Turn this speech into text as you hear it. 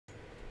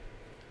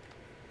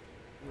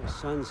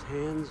son's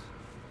hands.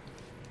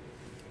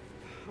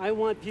 I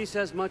want peace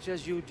as much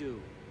as you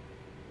do.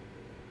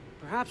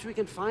 Perhaps we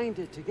can find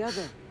it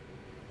together.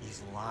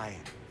 He's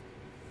lying.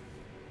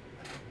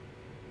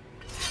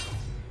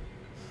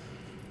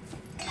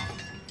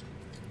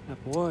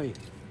 That boy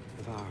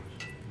of ours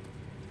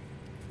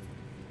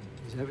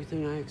is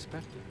everything I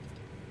expected.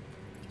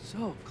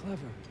 So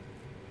clever,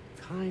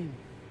 kind.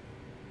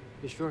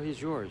 You sure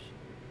he's yours?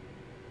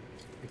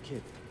 The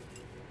kid,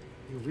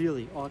 you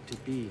really ought to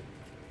be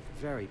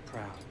very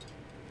proud.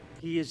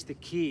 He is the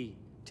key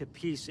to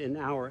peace in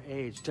our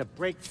age, to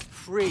break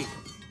free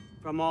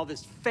from all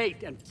this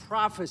fate and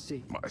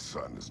prophecy. My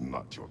son is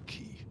not your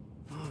key.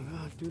 Oh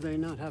God, do they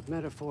not have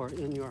metaphor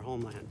in your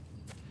homeland?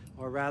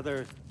 Or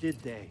rather, did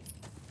they?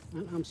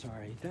 I'm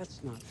sorry,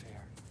 that's not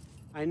fair.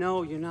 I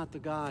know you're not the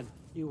god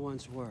you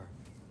once were.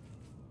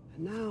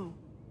 And now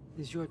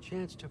is your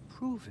chance to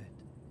prove it.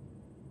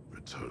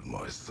 Return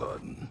my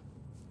son,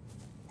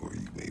 or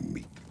you may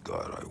meet the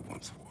god I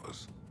once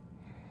was.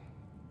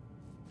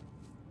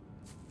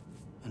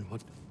 And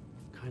what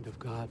kind of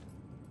god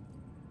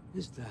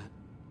is that,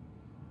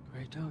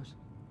 Kratos?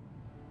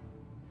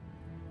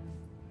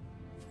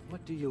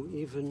 What do you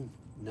even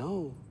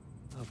know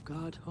of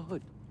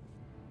godhood?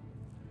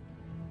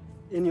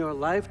 In your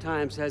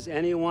lifetimes, has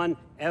anyone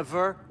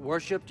ever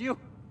worshipped you?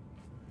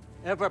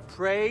 Ever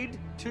prayed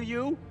to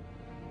you?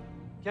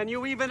 Can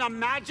you even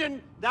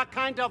imagine that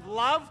kind of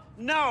love?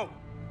 No!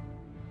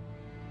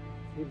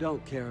 You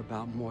don't care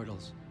about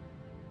mortals.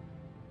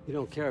 You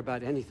don't care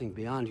about anything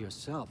beyond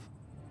yourself.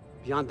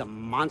 Beyond the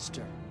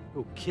monster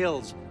who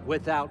kills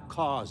without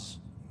cause.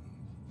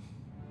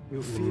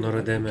 You feel like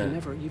you can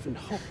never even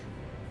hope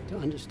to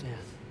understand.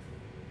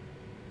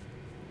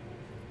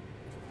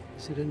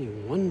 Is it any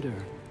wonder?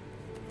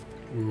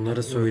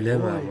 Bunları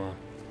söyleme ama.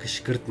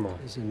 Kışkırtma.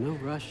 Is in no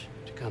rush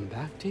to come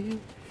back to you?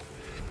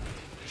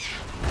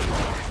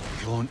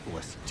 Don't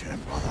listen to him,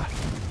 brother.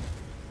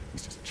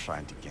 He's just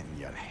trying to get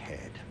in your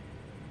head.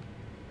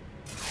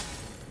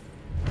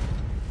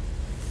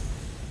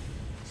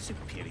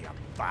 Superior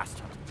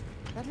bastard.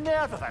 The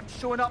nerve of him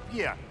showing up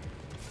here.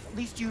 At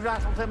least you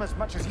rattled him as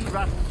much as he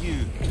rattled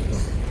you.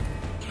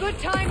 Good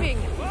timing.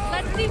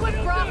 Let's see what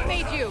Brock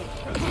made you.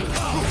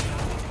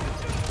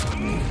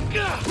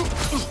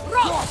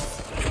 Brock!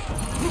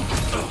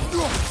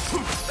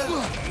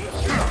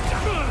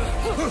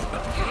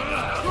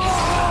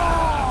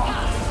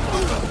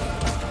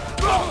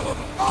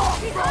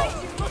 Behind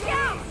you! Look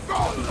out!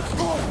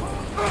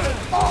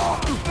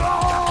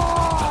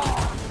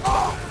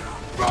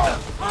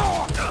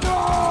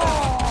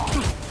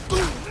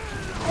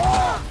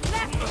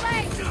 Left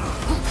leg!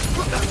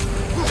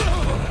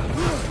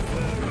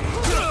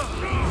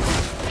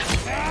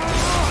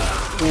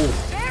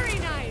 Very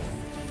nice!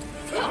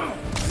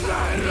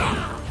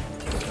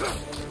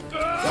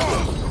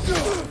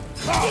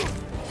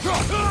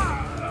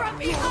 From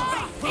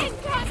behind!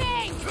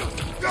 Incoming!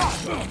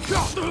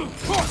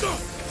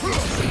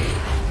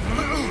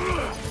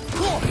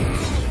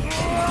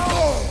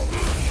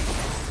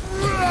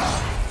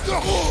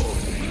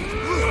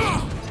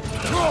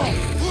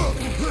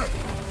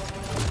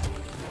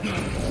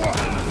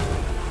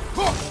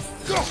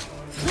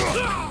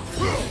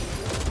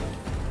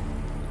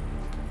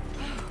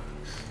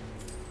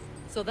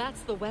 So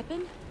that's the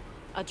weapon?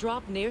 A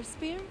Draupnir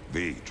spear?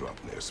 The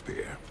Draupnir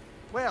spear.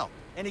 Well,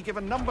 any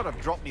given number of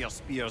Draupnir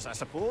spears, I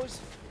suppose.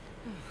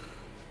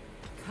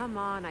 Come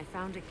on, I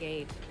found a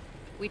gate.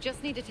 We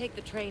just need to take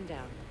the train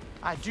down.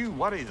 I do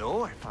worry,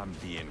 though, if I'm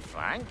being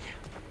frank.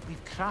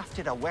 We've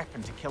crafted a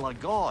weapon to kill a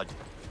god.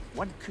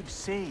 One could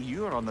say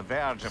you're on the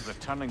verge of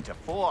returning to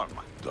form.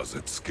 Does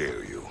it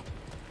scare you?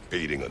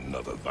 Aiding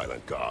another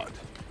violent god?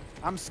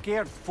 I'm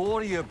scared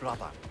for you,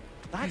 brother.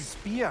 That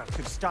spear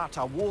could start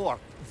a war.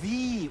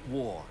 The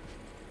war.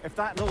 If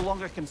that no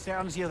longer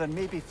concerns you, then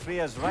maybe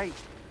Freya's right.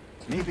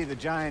 Maybe the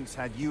Giants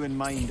had you in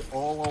mind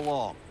all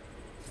along.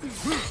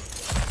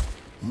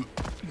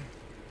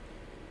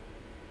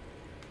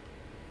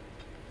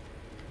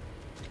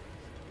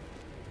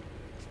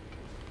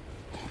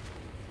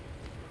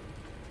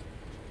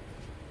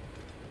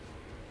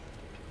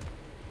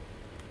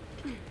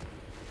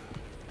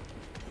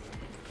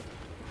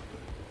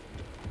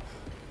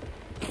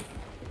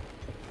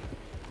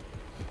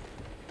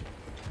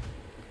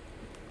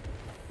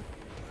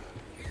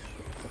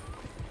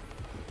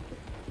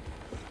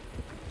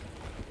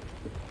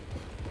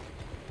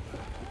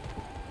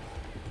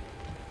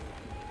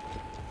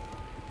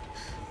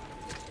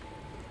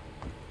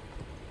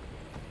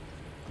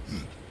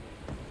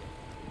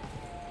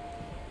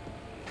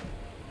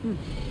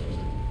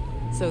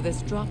 So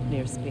this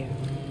Draupnir spear,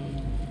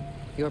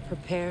 you're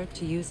prepared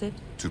to use it?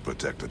 To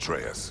protect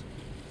Atreus.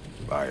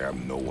 I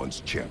am no one's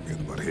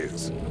champion but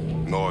his,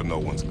 nor no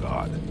one's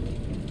god.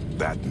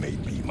 That may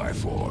be my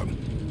form.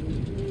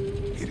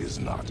 It is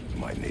not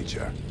my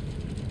nature.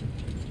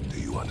 Do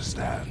you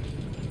understand?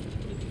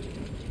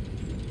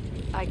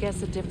 I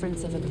guess a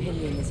difference of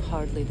opinion is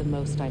hardly the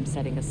most I'm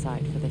setting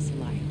aside for this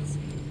alliance.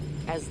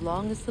 As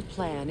long as the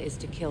plan is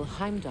to kill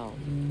Heimdall,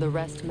 the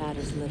rest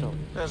matters little.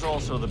 There's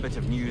also the bit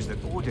of news that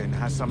Odin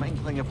has some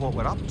inkling of what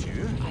we're up to.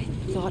 I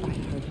thought I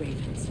heard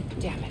ravens.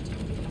 Damn it.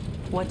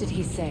 What did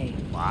he say?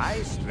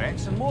 Lies,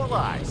 threats, and more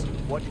lies.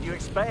 What did you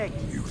expect?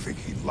 You think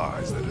he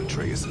lies that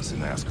Atreus is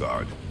in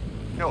Asgard?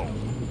 No.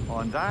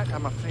 On that,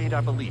 I'm afraid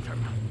I believe him.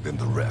 Then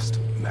the rest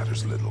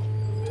matters little.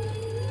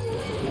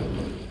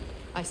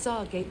 I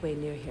saw a gateway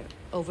near here,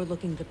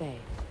 overlooking the bay.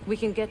 We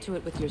can get to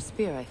it with your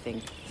spear, I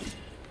think.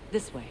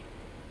 This way.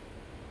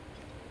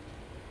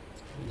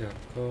 Bir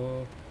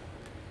dakika.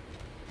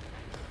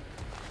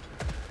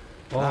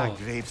 That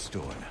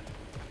gravestone.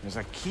 There's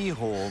a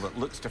keyhole that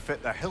looks to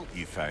fit the hilt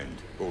you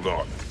found. Hold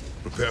on.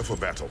 Prepare for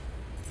battle.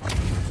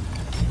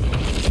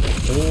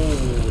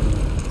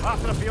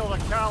 Atreus the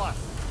Callous.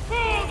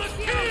 For the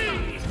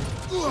king!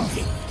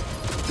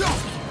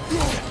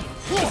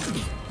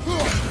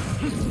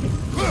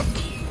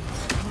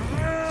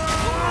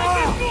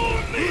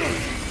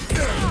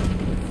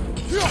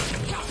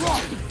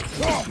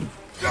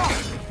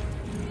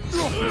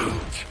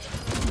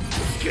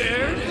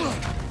 Scared?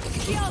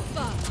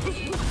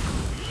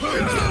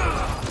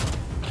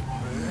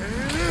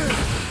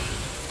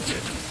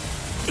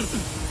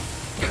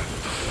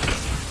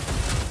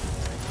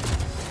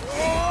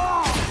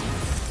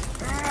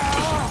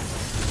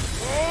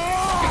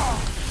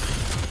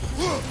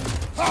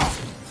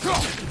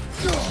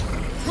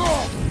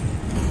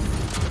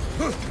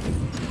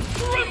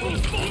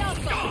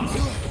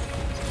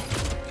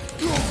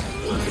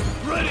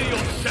 Ready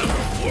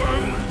yourself,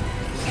 worm!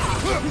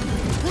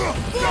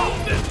 Fall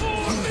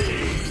before me!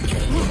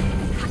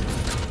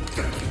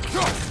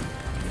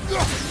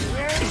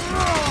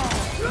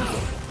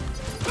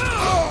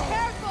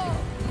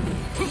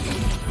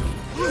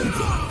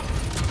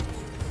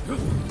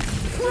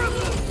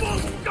 Triple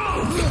bolt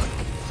god!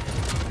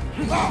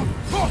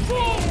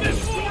 Fall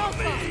before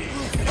me!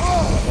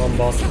 Tamam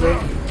bastı.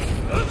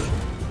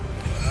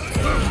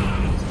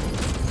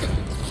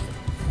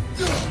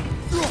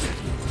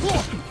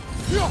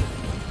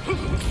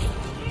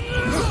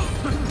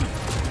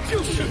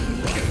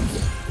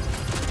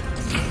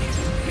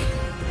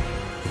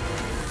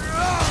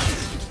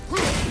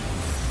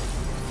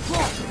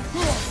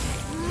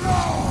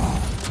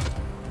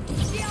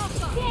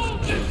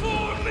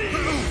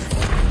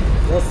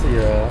 Nasıl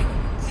ya?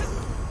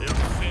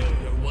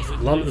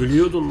 Lan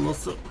ölüyordun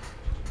nasıl?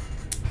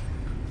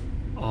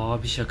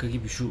 Abi şaka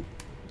gibi şu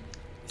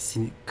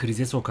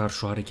krize sokar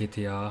şu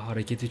hareketi ya.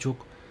 Hareketi çok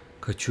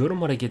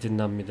kaçıyorum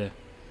hareketinden bir de.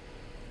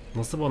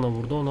 Nasıl bana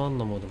vurdu onu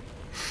anlamadım.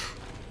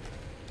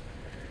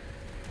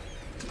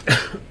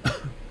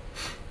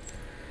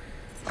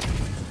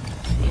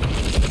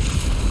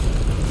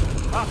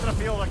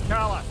 Atreus the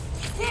Callous.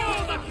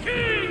 For the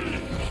king!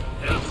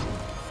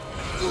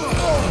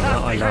 Ne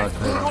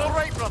alaka? All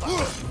right, brother.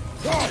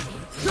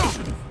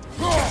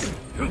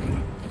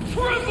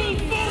 Triple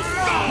bolt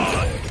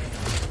god!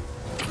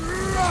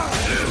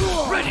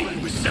 Ready,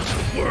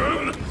 receptive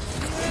worm!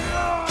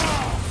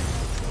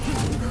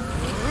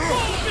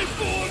 Fall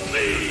before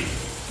me!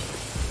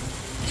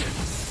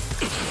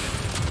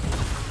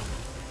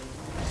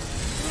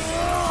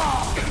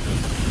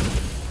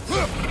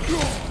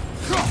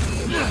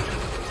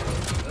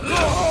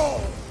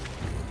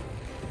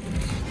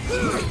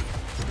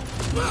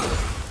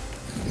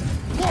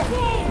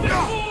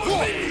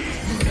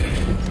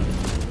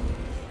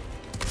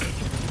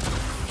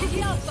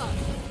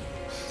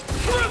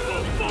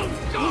 Triple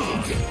bolt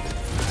god!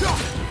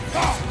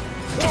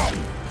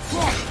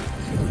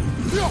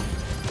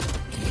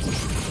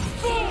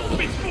 Fall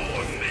before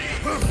me!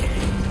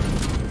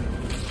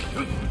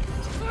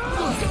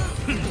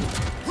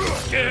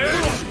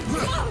 Scared?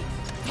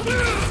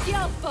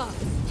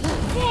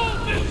 Fall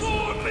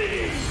before me!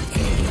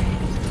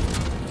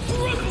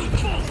 Triple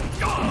bolt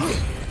god!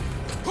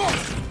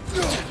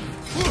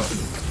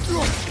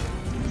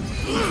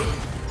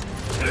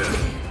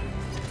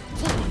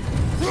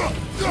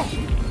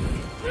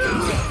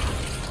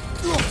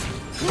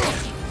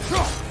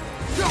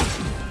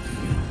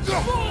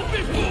 Fall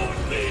before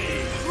me!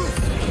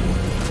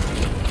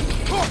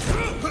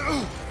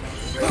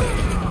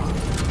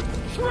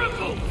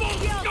 Triple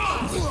bolt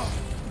god!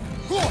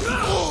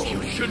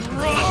 You should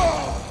run!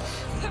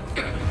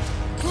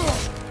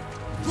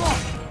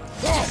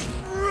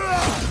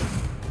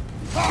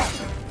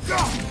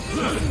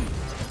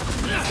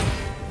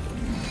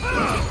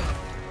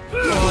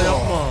 Aa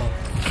yapma.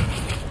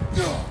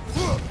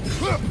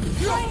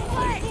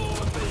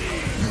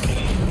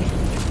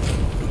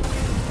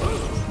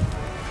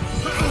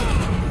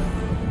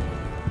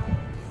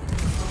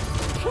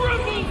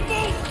 Triple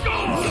bolt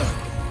god!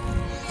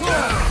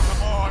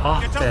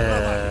 Ah be.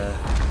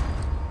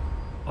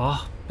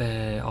 Ah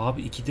be.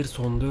 Abi ikidir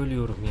sonda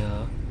ölüyorum ya.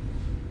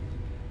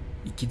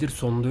 İkidir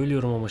sonda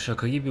ölüyorum ama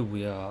şaka gibi bu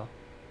ya.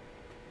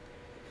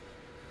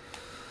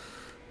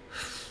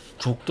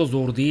 Çok da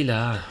zor değil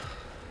ha.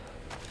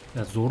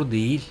 Ya zor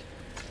değil.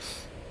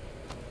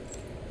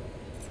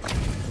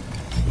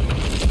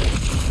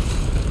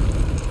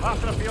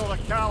 Atreus the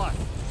Callous.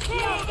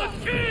 For the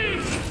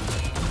king!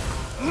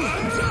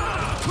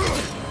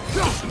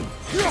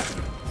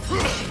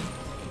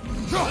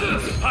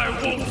 I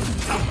won't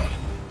stop.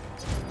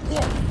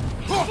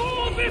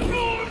 Fall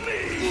before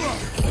me.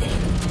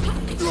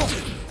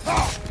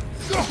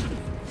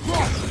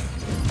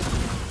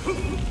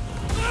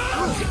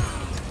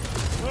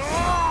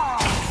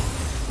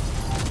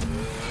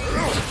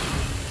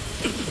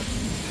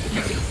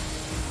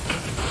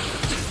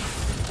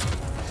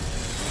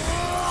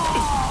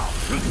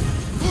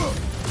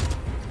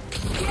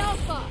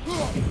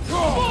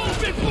 Fall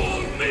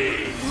before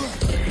me.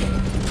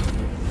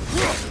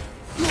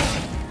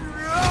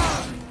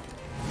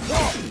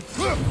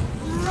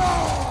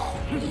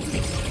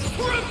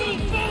 Tremble,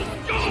 false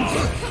god!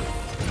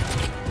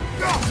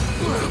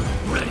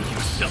 Ready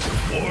yourself,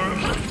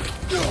 worm!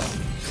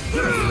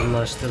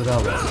 Yakınlaştırdı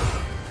ama.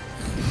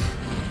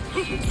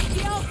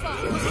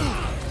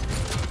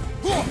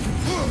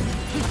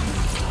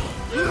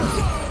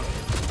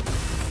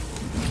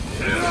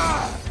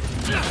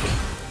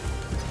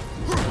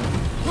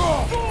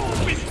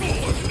 Fall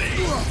before me!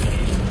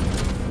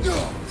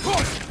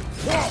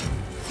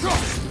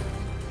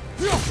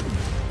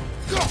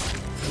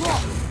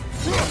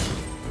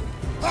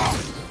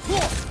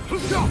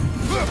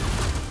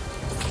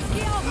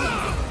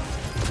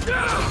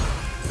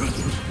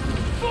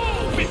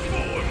 Fall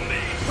before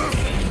me!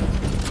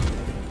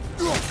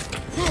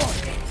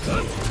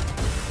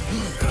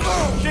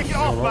 Shake it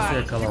Ya off, nasıl man.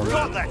 yakalandı? You've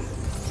got this.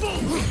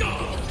 False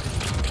god!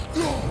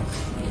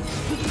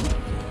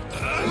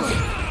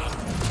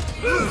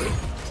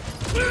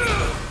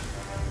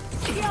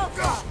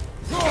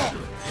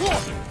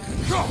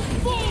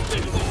 Fall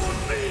before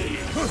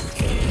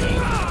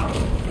me!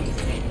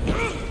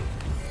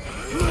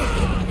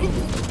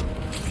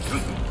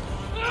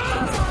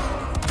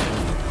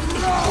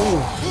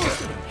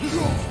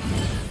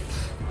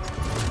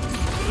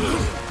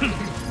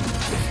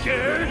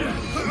 Scared?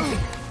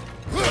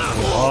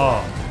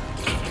 Aa.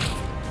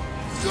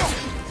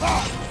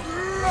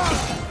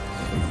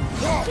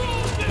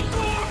 Fall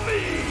before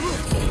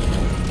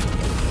me!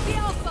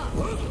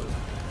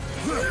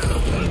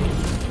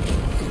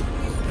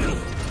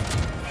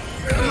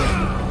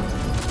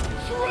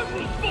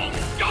 Tremble,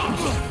 false god!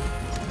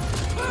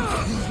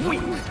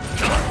 Weak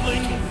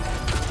godling!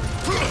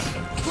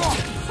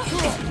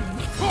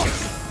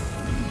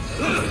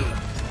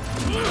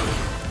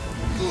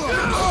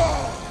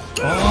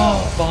 Aa,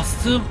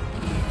 bastım.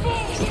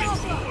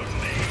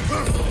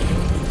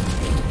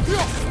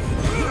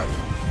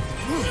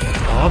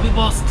 Abi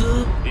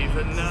bastım.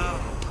 Even now,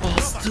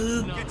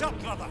 Bastım. Get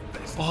up, brother.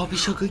 Abi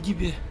şaka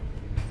gibi.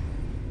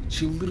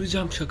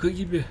 Çıldıracağım, şaka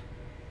gibi.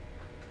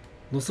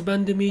 Nasıl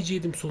ben damage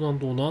yedim son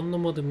anda, onu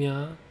anlamadım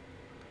ya.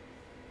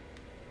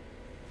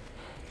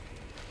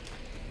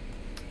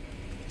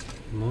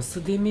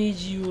 Nasıl damage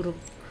yiyorum?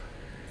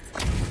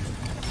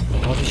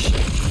 Abi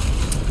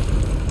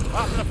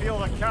That's the feel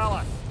of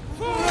Cala.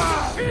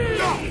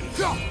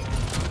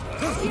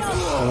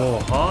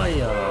 oha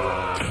ya.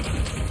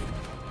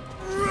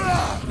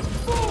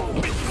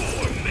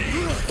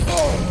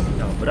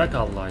 Ya bırak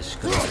Allah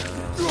aşkına ya.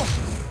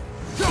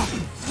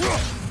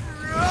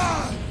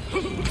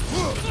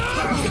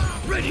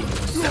 ready,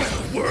 set,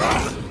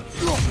 worm!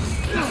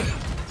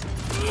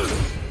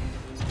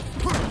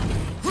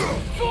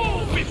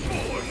 Fall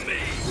before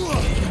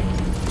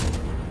me!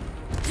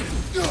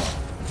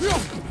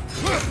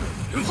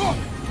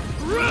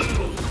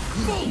 Rebel!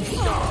 Full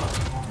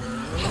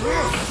stop!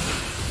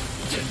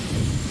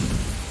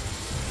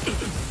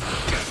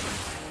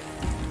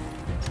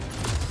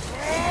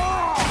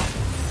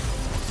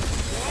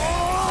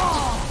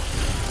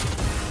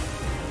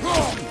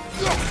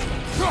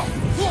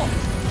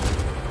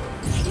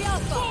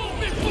 Fall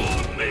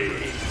before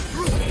me!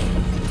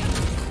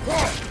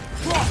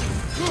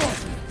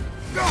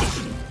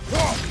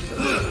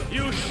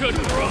 You should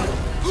run!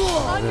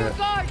 On your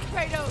guard,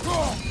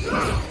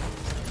 Kratos!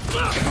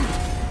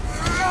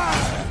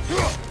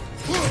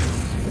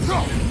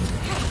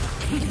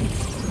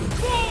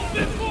 Fall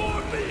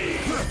before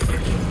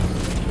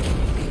me!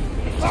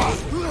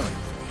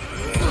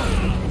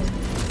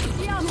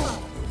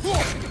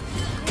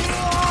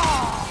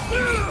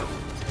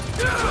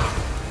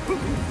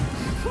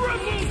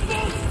 Tremble,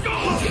 false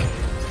god!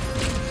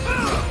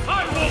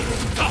 I won't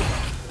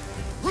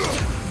stop!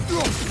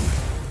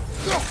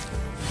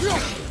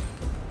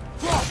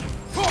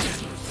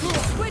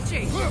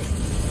 Switching!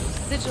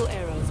 Sigil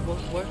arrows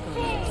won't work on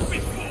you. Fall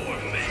before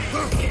me!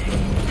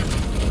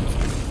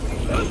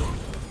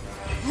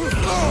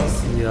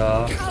 Nasıl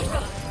ya?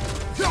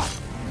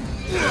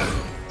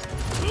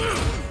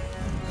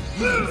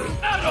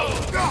 Arrow!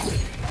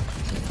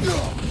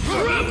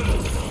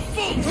 Tremble,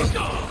 false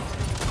god!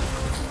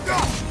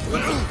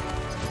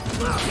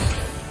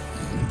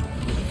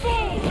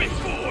 Fall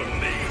before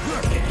me!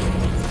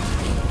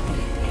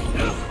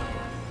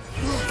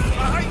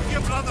 Behind you,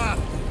 brother.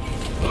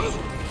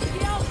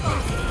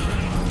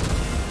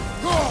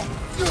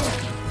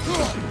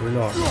 Böyle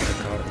artık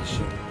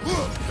kardeşim.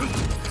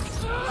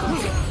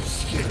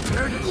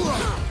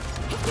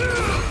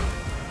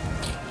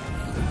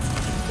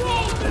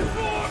 Fall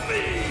before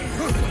me!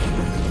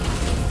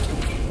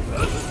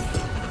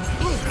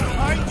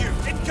 Behind you!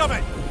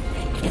 Incoming!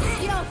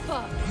 Yalfa!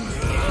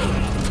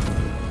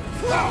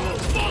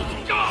 False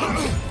god!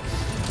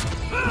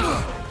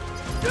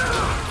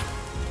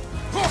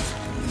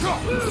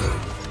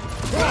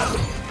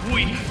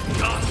 We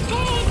got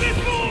fall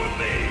before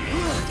me!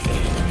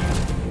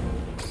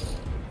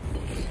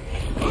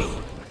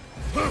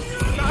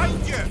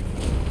 Behind you!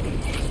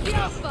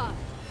 Yalfa!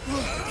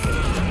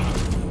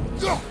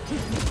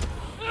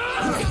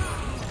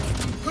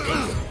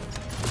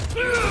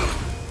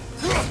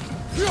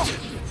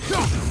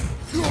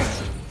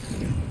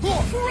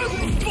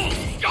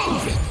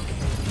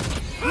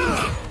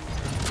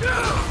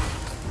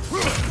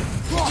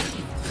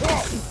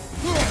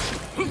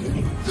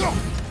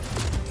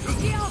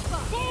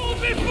 Fall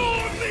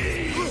before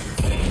me!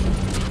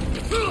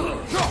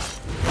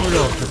 Öl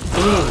artık.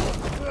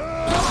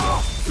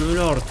 Öl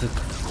artık.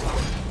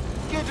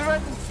 Good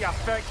riddance, you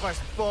feckless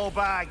ball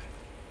bag!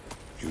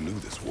 You knew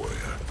this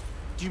warrior.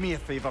 Do me a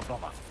favor,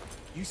 brother.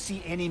 You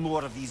see any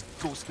more of these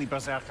ghostly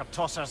berserker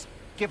tossers,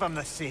 give them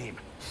the same.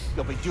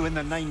 You'll be doing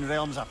the Nine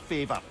Realms a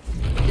favor.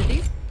 Did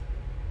these?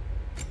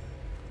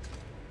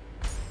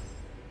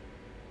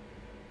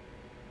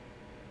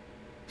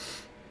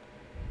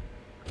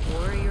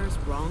 Warriors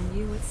wrong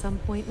you at some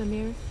point,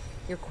 Mimir?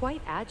 You're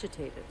quite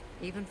agitated,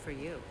 even for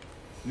you.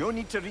 No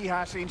need to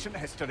rehash ancient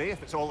history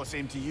if it's all the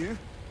same to you.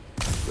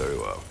 Very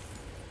well.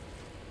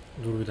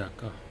 Dur bir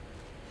dakika.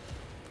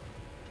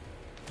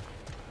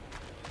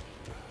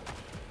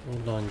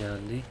 Buradan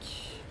geldik.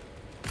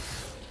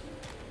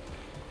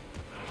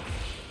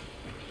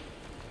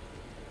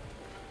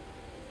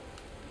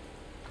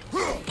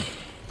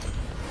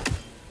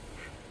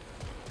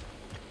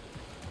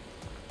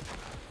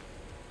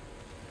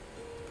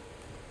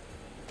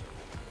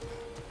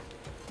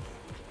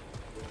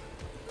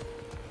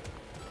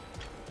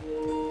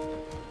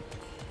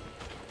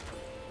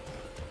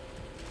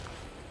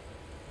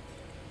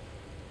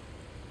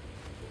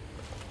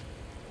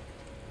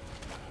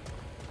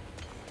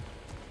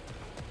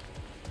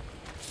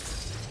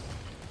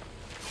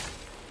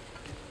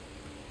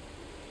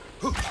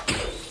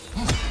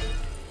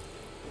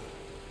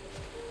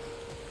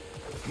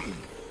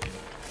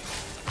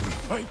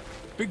 Hey,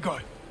 big guy.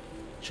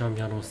 Cam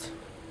yanımız.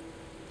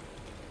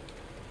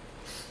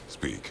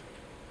 Speak.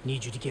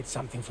 Need you to get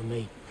something for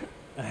me.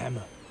 A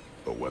hammer.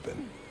 A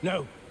weapon.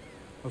 No.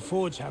 A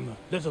forge hammer.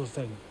 Little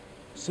thing.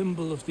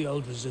 Symbol of the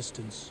old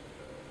resistance.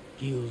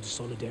 Guild,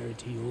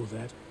 solidarity, all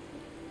that.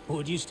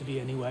 Or it used to be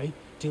anyway,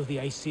 till the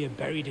Aesir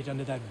buried it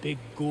under that big,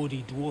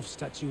 gaudy dwarf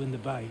statue in the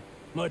bay.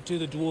 Might do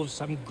the dwarves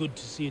some good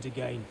to see it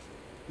again.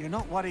 You're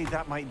not worried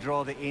that might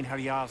draw the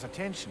Einherjar's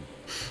attention?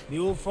 The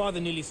old father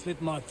nearly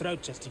slit my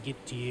throat just to get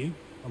to you.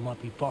 I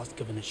might be past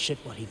giving a shit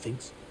what he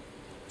thinks.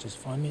 Just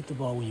find me at the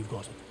bar when you've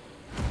got it.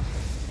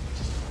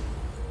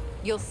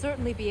 You'll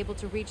certainly be able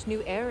to reach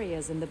new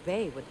areas in the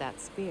bay with that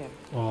spear.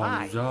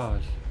 Aa,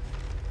 güzel.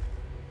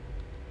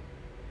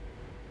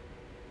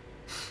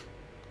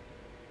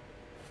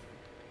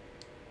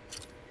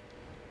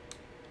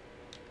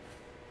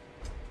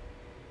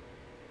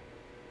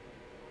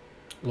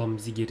 Ulan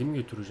bizi geri mi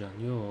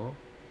götüreceksin? Yo.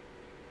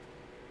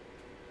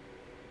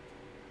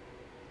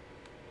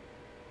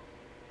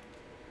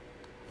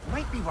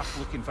 Might be worth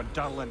looking for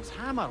Durlin's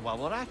hammer while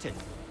we're at it.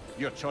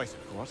 Your choice,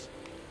 of course.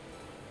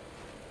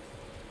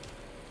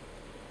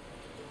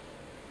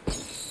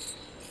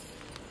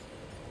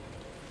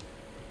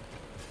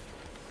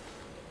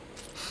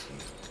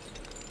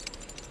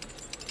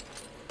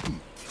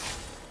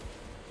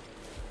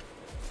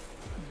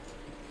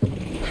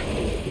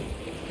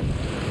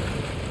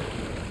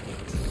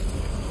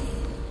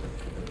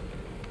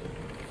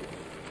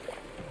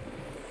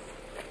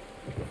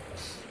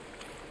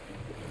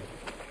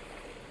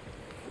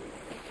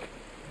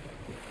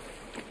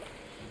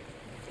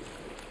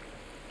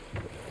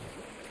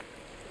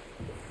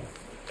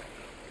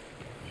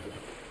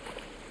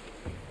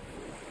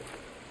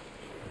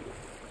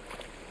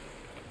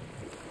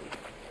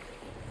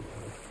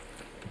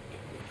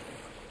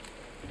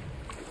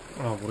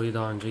 Burayı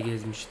daha önce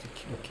gezmiştik.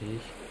 Okey.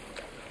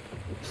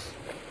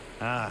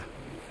 Ah,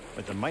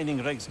 with the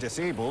mining rigs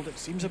disabled, it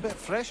seems a bit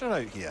fresher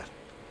out here.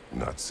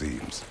 Not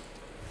seems.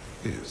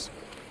 Is.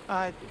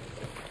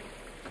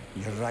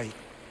 You're right.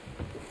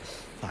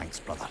 Thanks,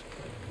 brother.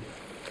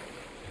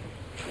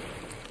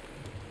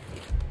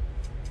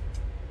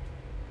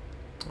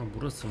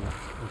 Burası mı?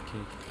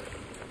 Okey.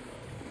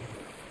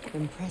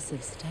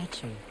 Impressive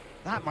statue.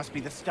 That must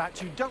be the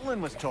statue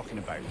Durlin was talking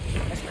about.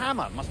 His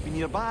hammer must be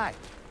nearby.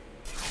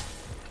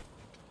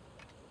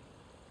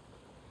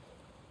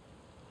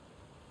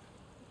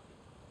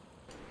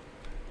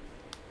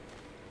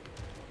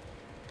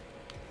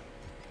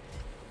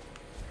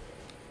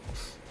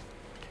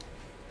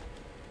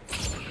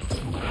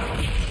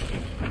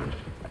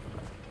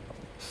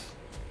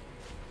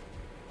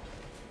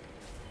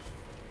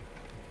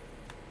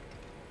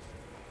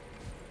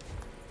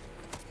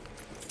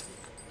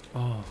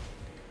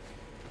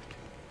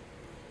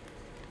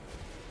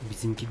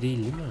 Bizimki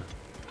değil mi?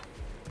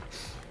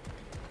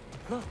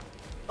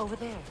 Over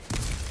there.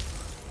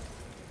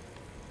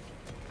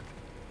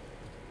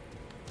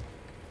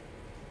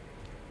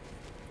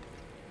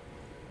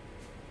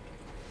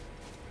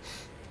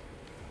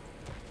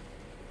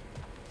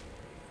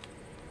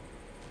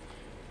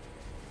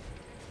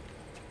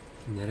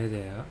 Nerede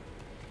ya?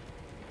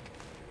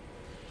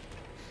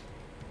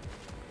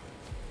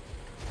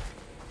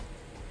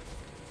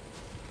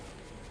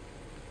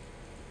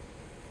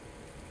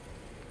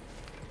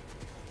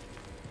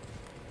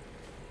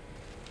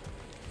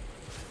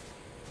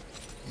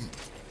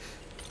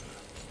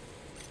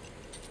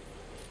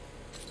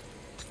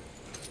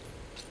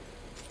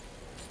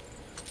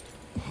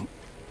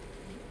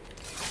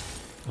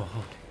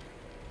 Aha.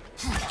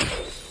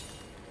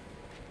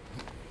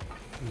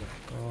 Bir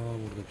dakika,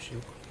 burada bir şey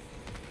yok.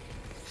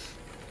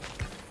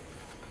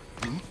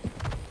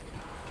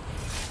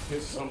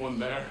 Is someone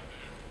there?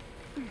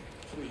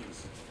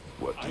 Please.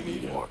 What do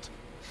you want?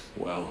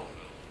 Well,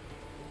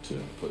 to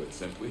put it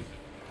simply,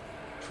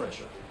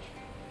 treasure.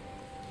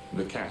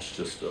 The cache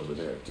just over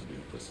there, to be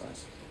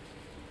precise.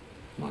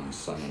 My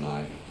son and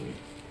I,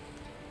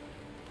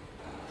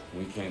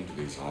 we came to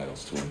these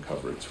isles to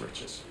uncover its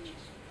riches.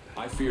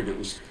 I feared it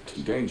was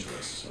too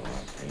dangerous, so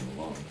I came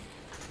along.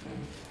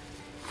 And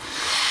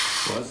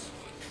was,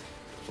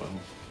 well,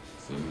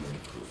 seemingly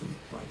proven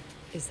right.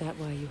 Is that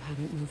why you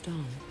haven't moved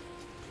on?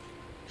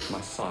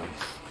 My son,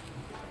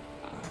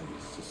 I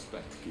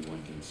suspect he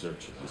went in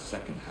search of the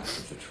second half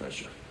of the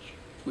treasure.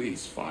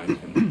 Please find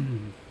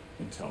him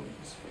and tell me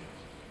his fate.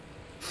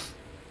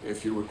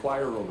 If you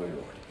require a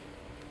reward,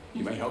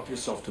 you may help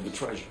yourself to the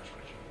treasure.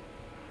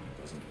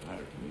 It doesn't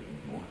matter to me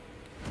anymore.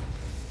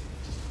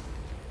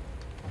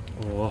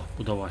 Oh,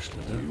 bu da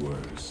başladı. We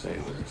were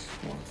sailors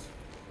once.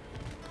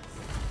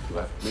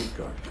 Left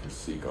Midgard to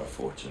seek our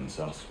fortunes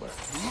elsewhere.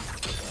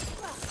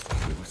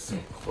 We were so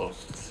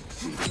close to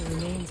succeeding. The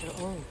remains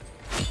are old.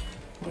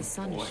 The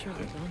sun is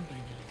surely gone by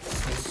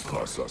now. It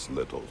costs us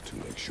little to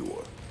make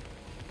sure.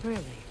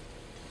 Really?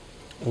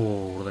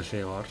 Oo, burada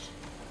şey var.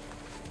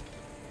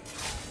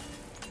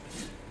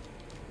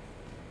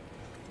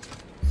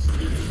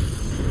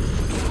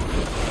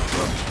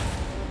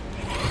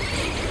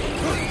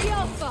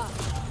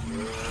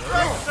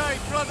 Right side,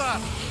 brother!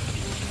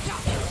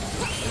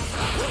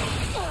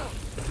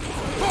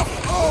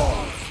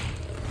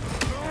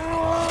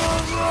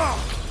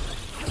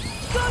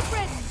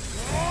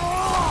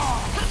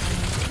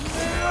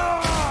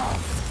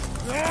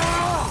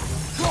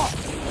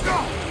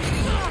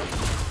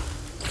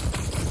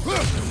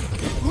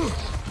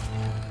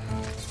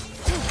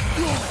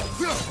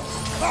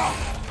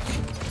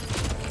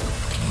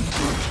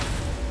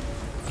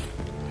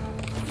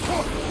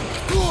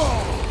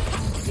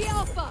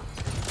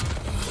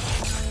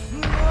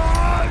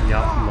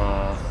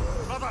 Yapma.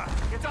 Brother,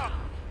 get up!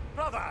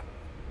 Brother!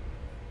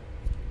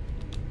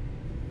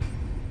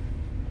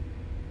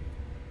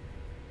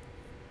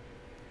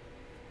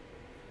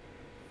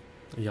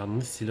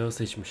 Yanlış silahı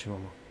seçmişim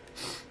ama.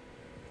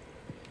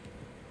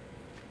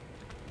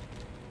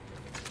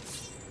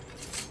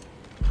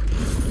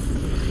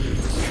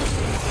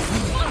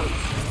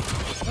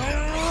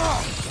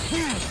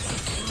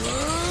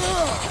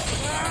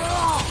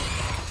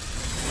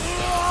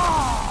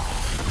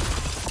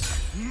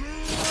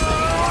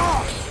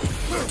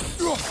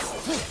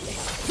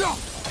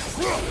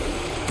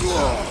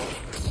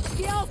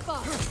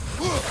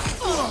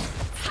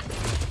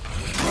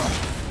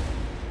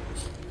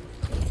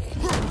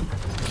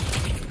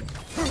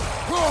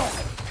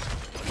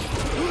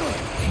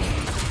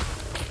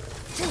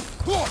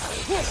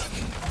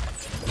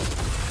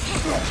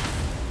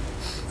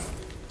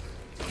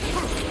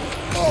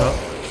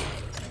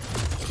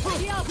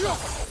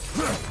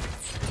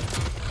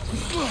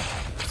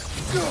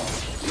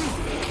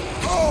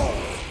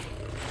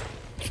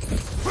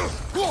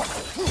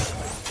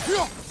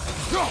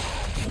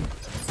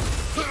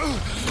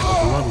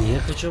 Ulan niye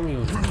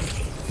kaçamıyorum?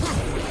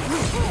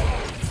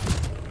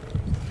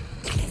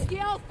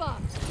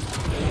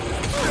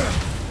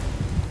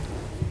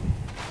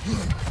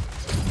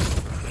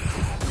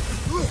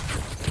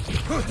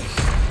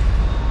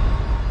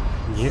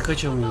 Niye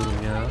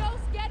kaçamıyorum ya?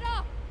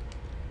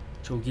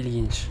 Çok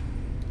ilginç.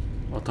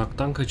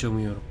 Ataktan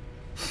kaçamıyorum.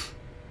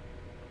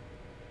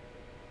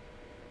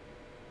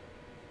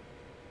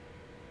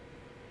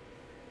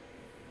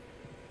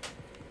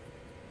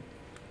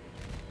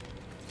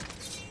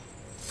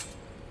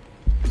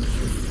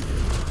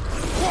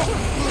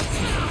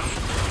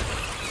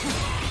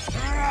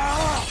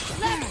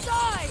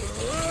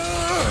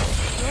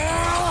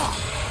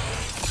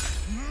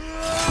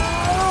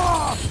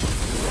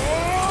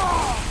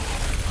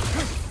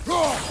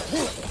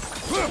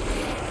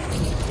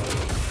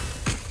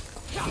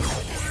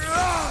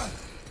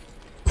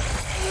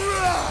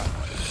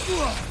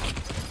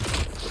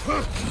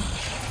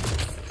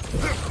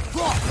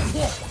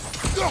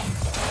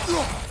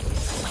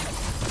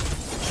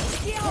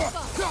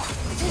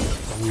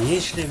 Niye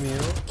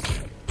işlemiyor?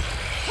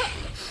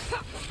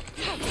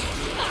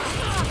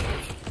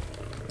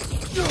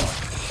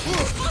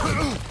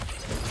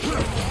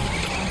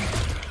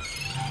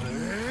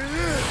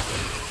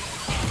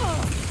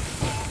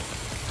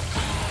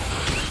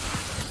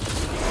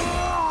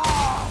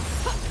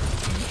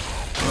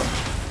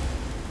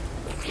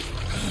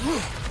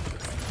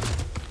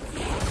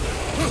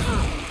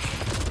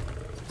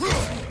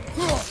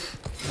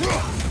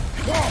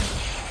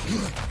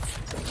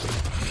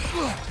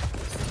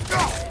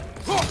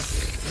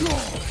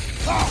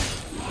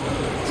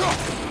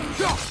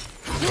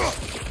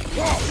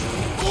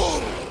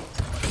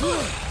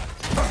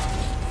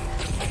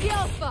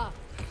 Alpha!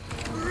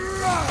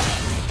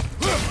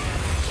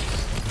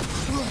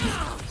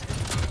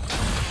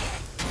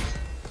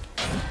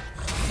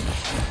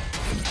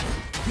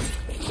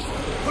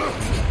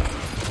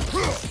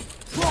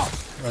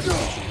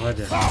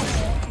 Hadi.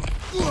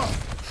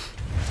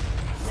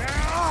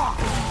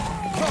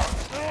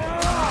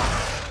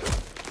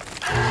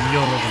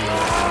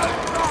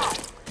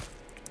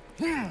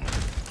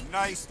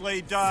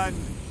 Nicely done.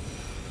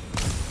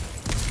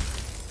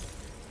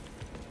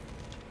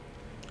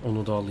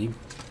 Onu da alayım.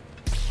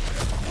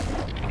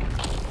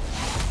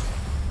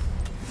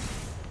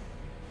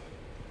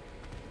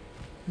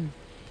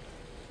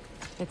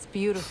 It's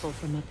beautiful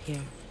from up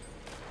here.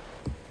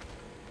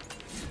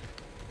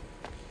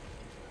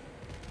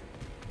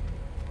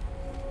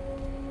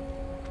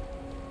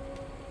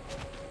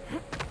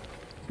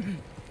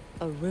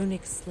 A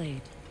runic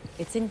slate.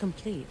 It's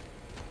incomplete.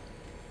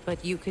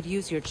 But you could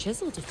use your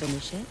chisel to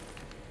finish it.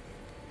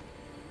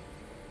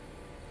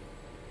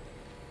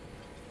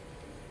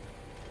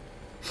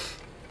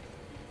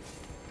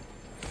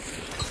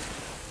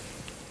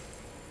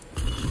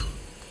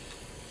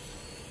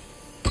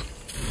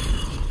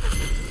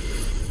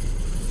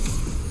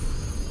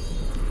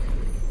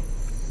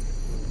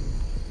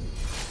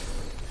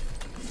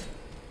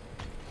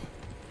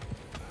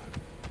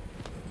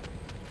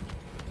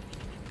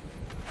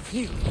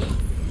 Phew.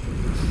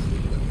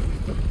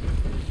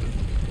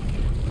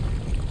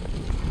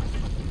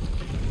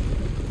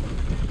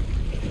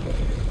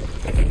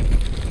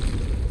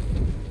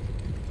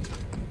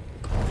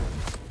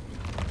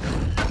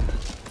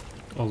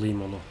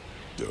 Alayım onu.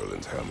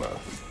 Durlin's hammer.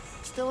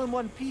 Still in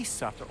one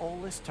piece after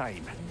all this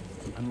time.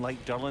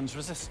 Unlike Durlin's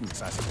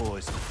resistance, I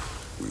suppose.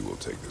 We will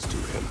take this to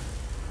him.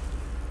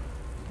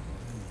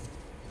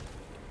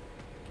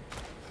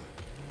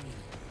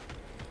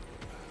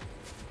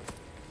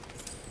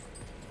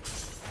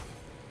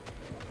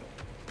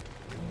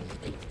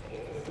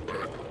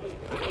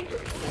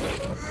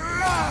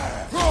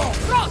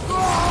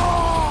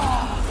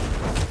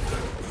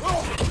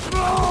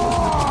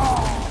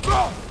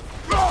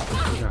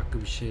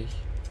 Bir şey.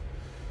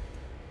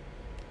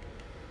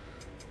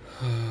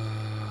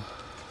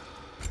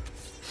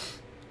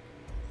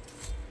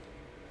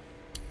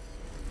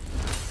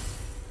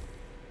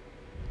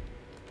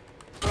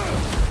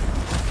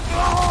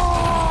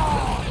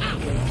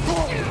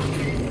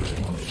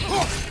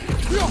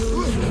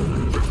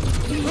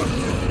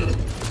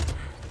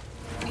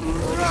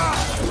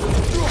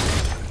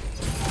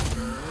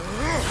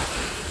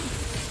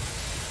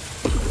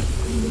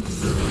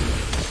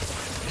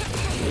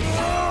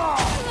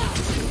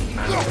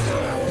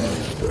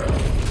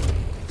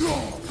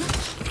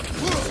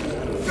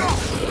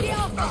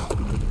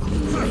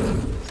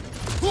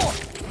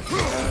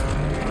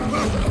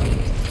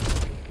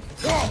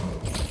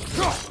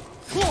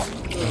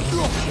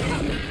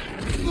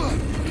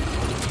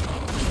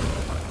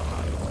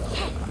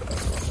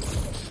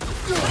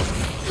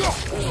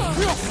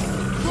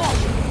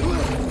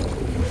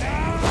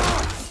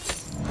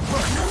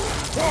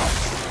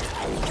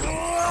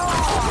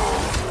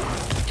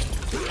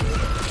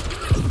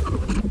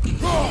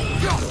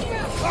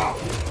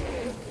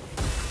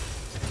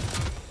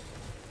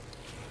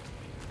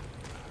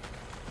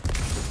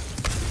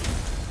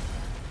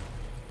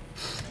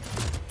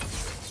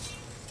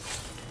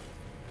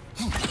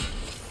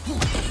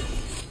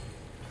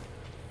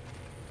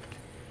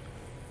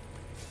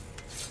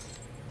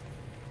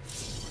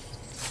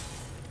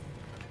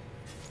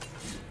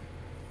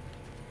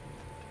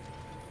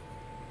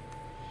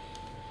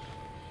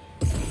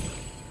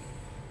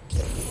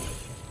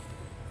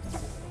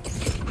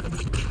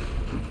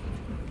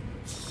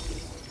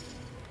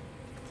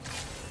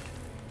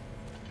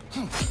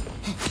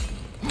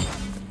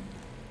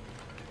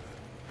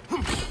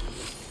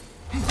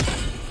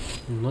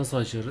 Nasıl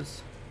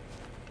açarız?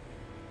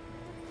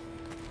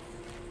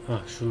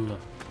 Ha, şununla.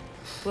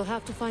 We'll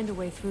have to find a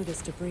way through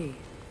this debris.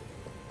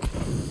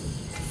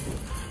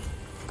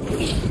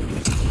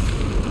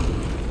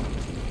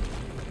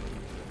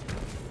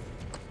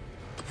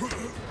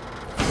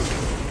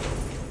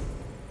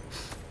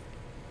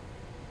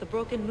 The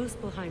broken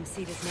Muspelheim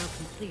seat is now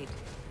complete.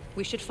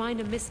 We should find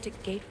a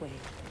mystic gateway.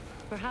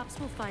 Perhaps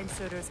we'll find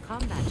Surtur's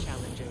combat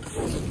challenges.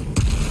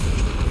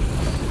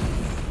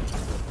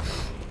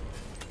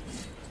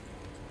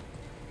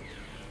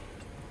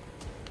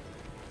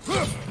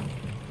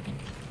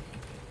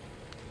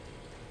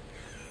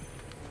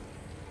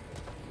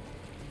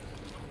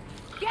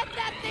 Get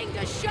that thing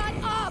to shut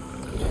up!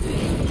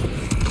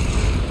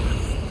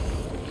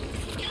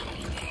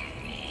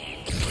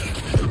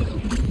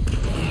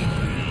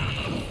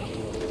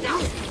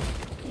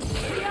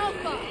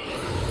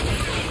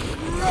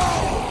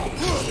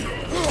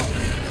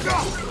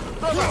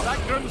 That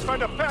groom's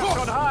found a perch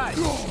on high!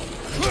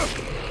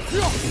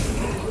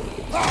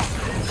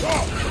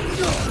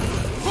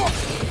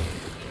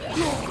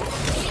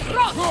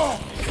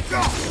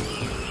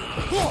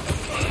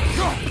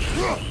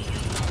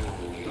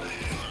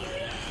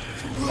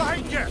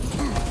 Behind you!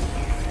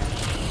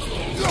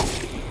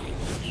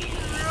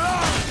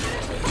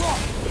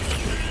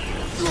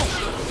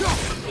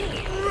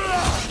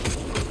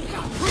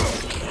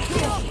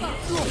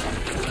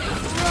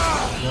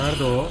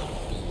 Nerede o?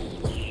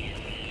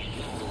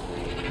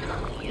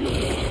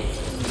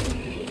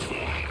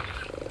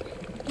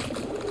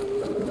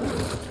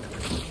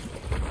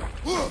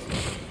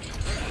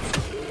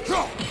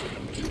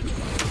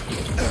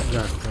 Bir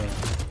dakika.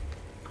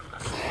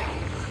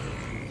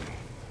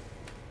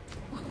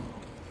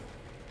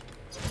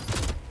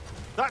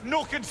 That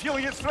no can heal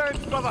its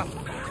friends, brother!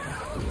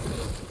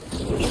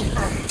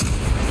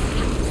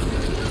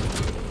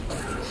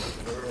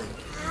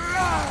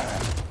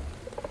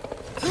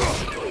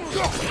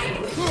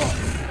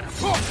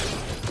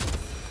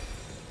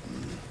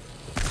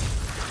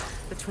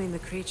 Between the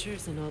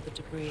creatures and all the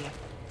debris,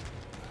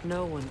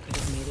 no one could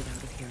have made it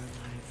out of here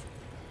alive.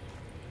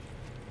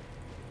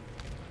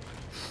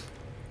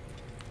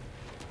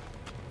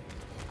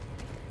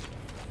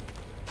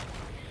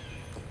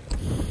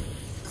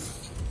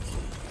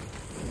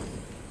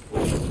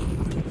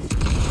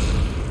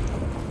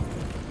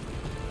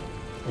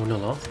 O ne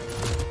lan?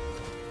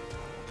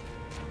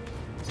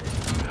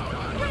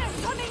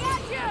 Coming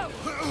at you!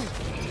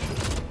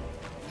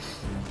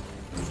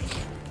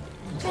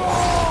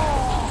 Oh!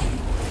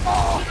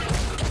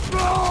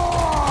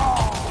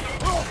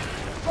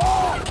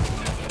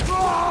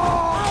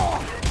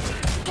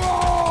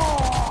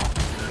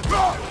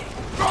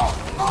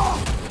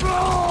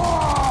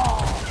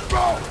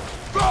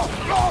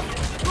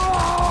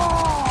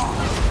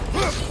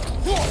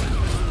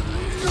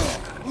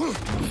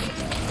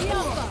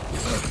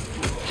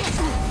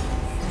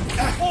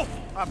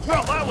 I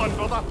felt that one,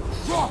 brother!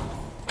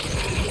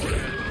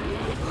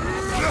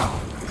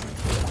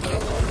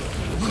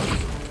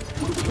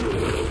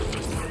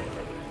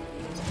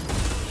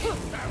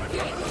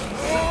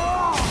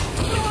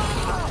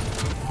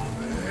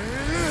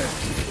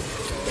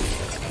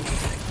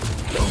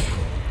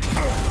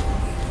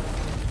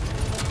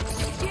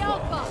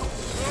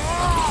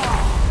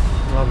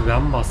 Abi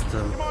ben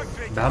bastım.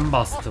 Ben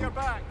bastım.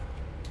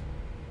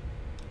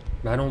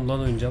 Ben ondan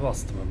önce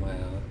bastım ama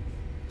ya.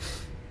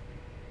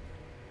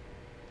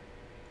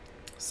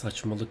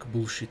 Saçmalık,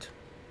 bullshit.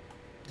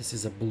 This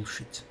is a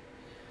bullshit.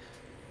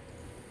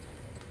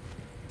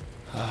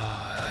 Ay.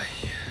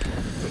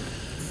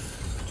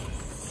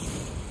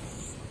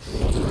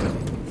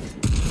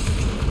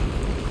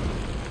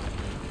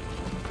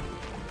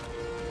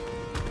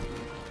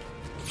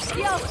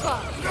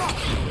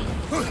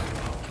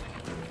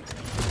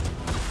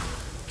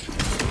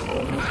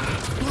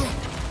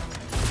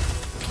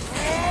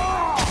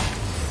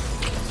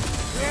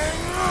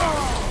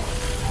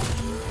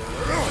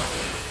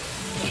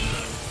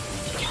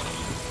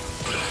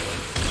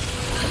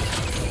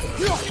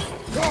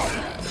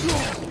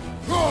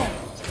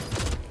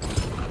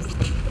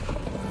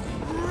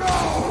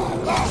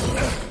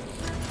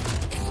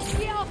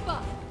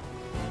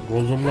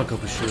 Gollum'la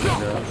kapışıyoruz ya.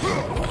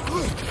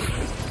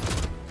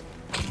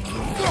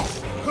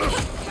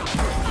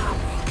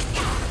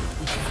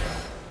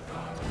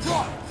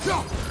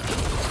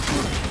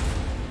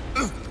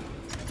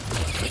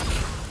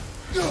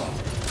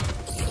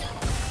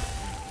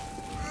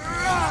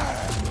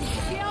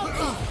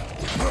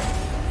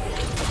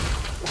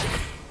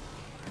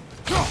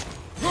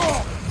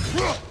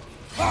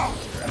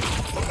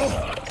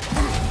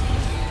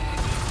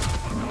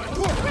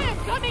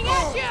 Coming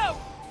at you!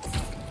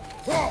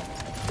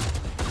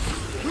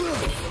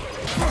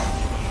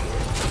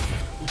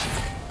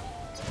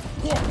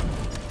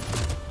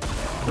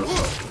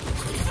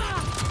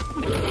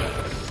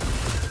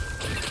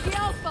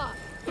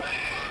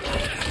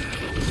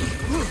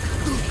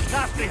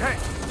 Nasty hit!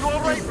 You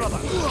alright, brother?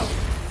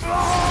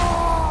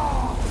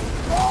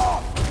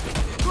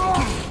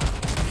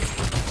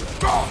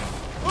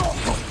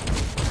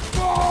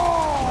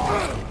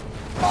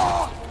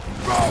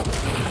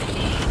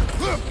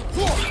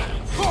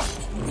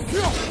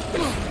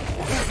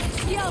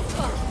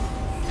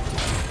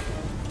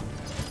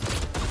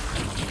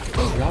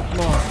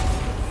 Yapma.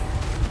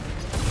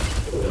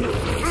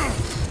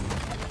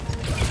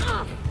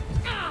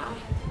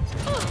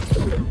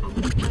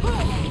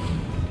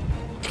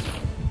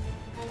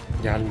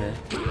 Gelme.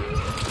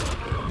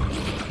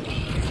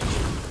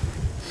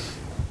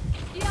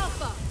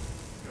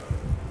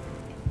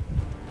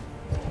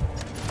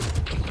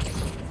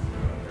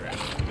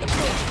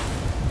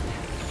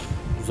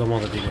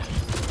 Uzamadı bile.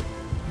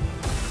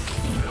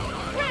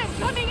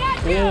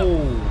 Oo.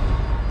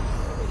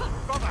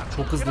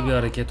 Çok hızlı bir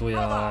hareket o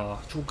ya.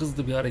 Çok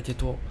hızlı bir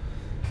hareket o.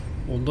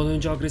 Ondan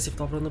önce agresif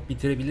davranıp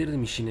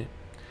bitirebilirdim işini.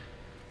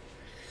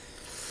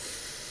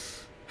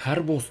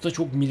 Her boss'ta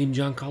çok milim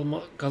can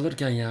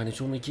kalırken yani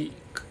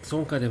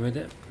son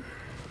kademede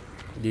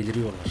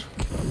deliriyorlar.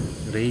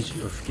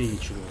 Rage, öfke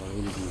geçiriyorlar,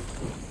 öyle diyeyim.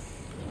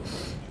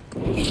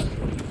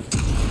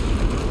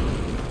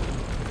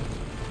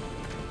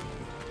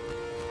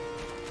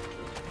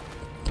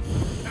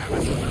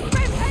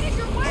 Headed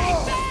your way,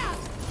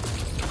 fast!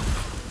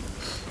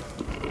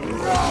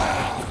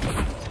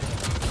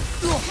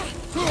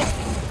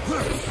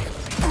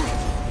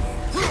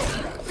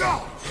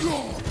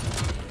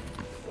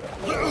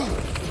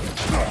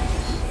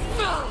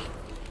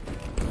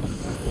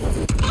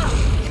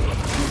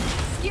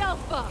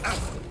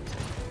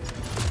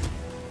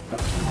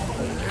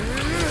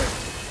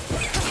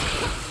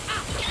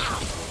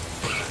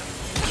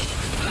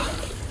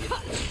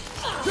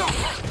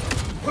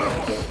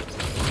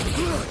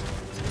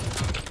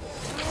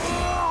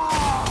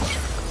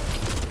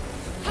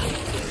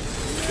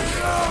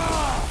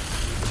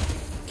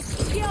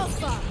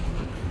 Scalpa!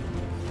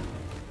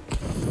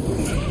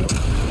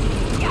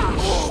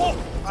 Oh,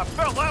 I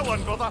felt that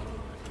one, brother.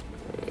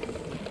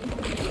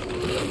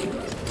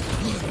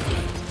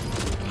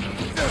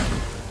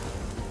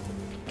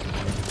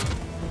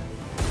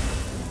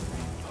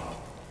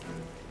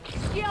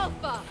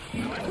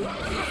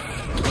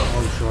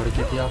 Abi şu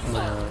hareketi yapma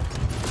ya.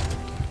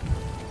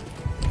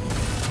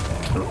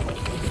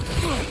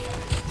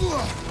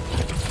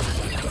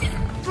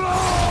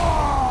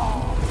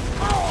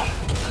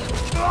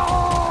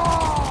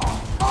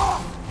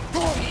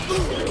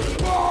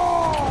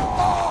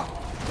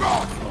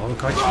 Abi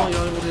kaçma ya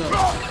buraya.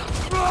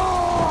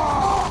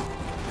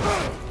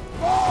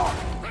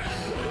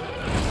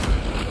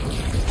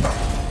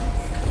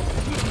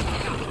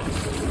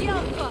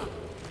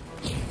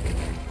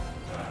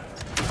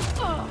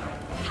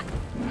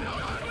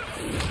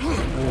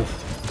 Of.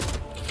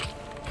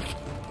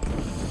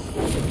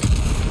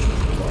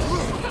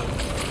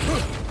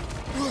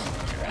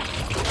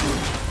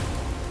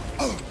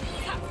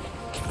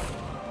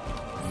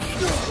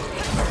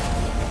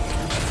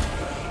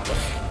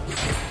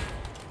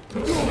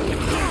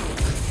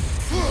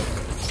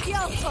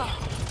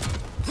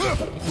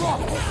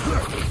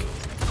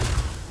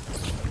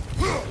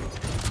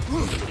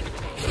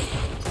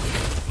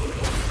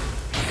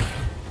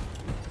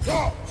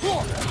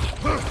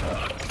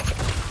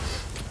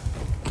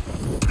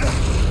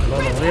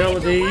 Lan oraya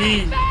mı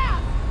değil?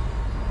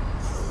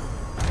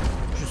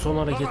 Şu son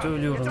hareketi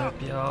ölüyorum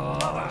hep ya.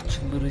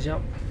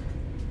 Çıldıracağım.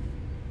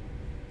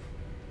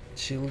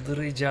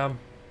 Çıldıracağım.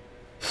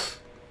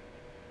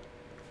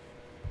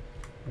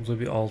 Burada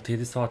bir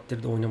 6-7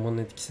 saattir de oynamanın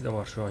etkisi de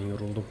var, şu an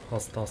yoruldum.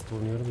 Hasta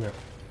oynuyorum ya.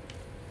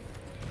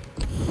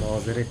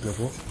 Mazeret mi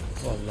bu?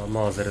 Vallahi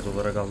mazeret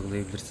olarak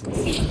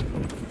algılayabilirsiniz.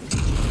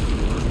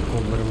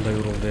 Kollarım da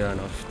yoruldu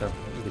yani hafiften.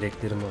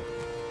 Bileklerim var.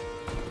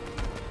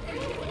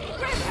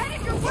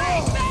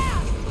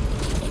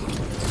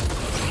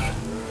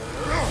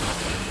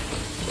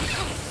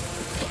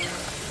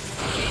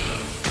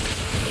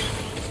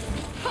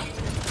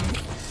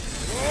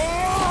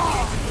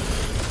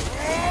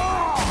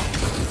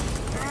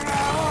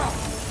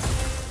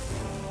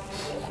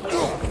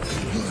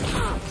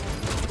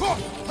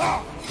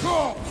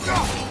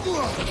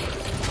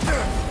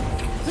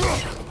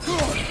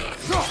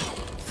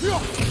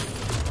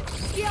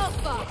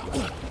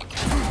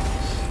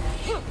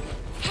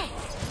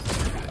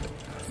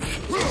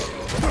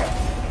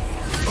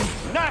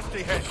 Nasty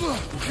hit.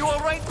 You all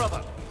right,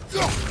 brother?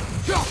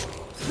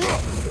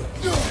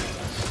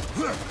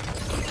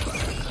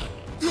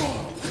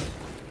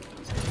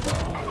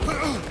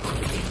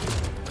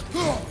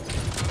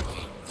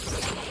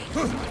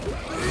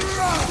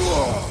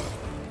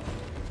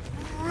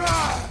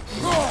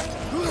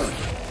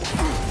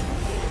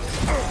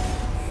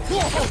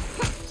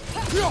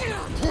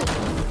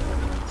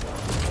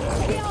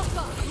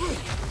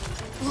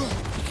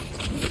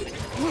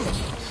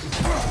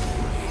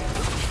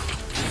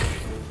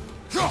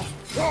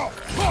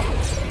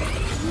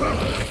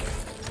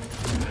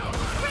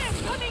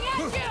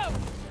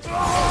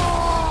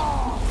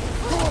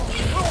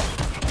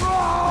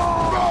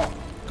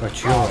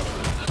 Kaçıyor.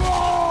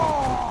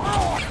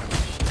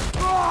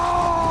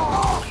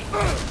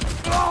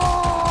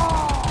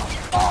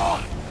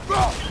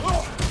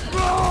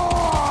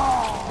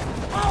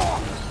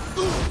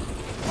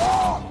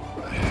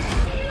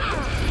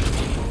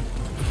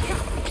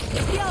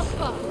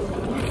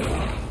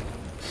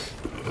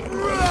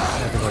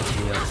 Hadi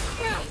bakayım ya.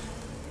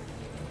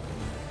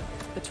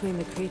 Between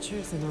the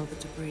creatures and all the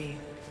debris,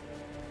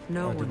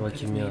 no one could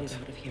have made it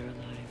out of here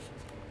alive.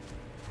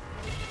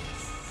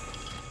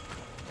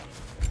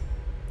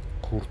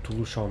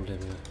 Kurtuluş amblemi.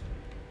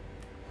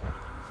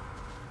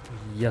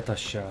 Yat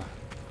aşağı.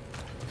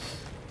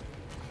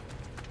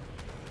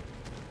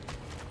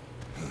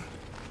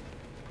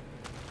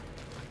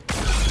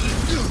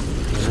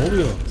 Ne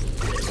oluyor?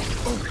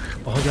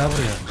 Aha gel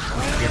buraya.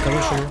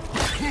 Yakala şunu.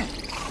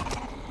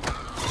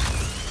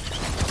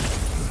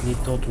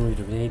 Nitto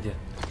muydu? Neydi?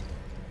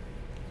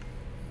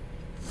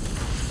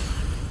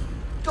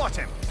 Got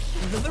him.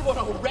 Another one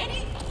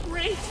already?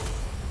 Great.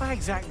 Why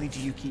exactly do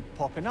you keep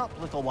popping up,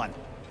 little one?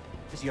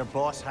 Does your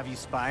boss have you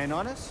spying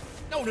on us?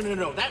 No.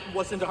 That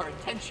wasn't our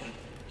intention.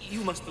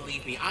 You must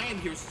believe me. I am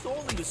here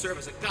solely to serve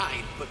as a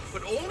guide,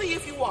 but only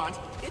if you want.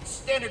 It's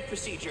standard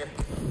procedure.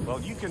 Well,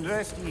 you can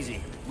rest easy.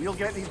 We'll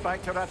get these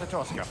back to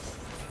Ratatoska.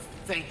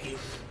 Thank you.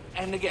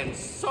 And again,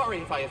 sorry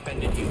if I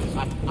offended you.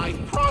 I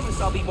promise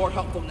I'll be more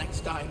helpful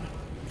next time.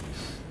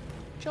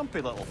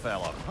 Jumpy little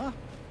fella, huh?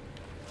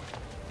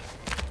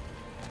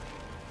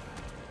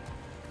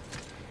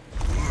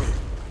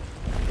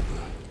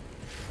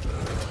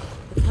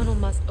 The tunnel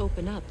must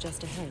open up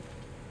just ahead.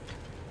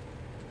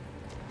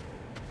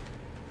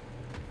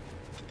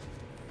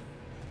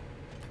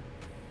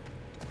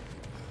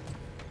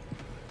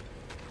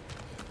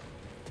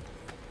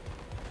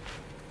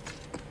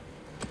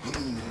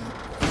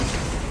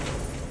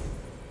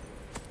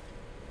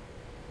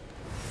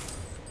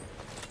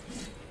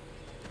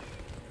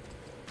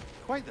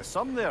 Quite the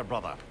sum there,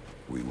 brother.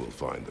 We will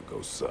find the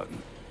ghost's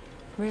son.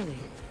 Really?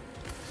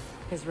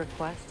 His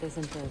request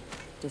isn't a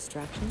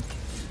distraction?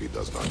 He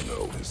does not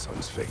know his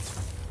son's fate.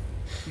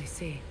 I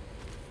see.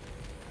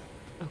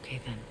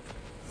 Okay, then.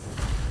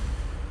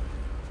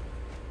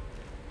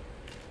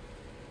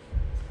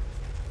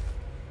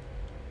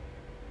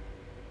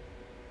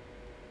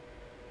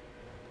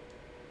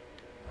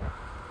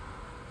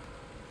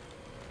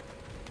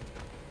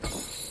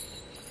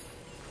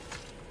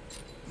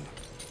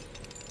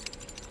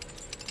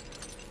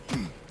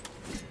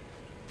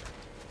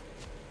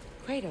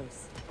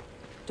 Kratos,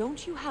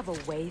 don't you have a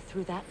way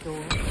through that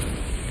door?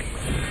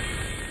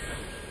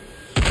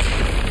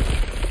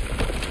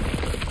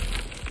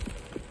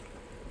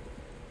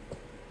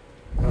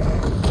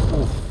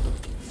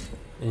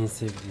 En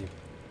sevdiğim.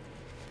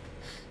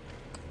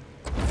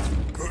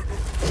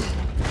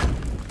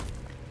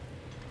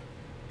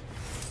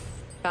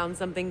 Found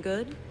something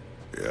good?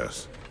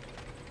 Yes.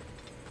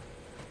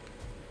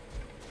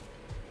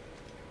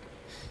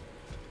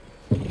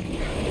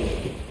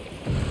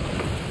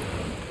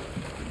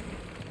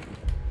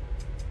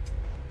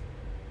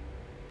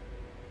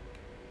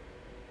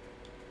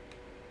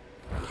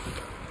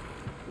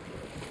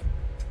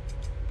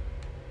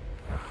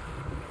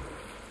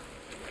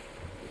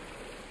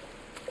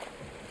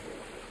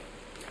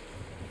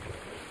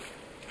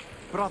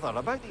 Brother,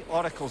 about the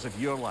oracles of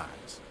your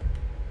lands.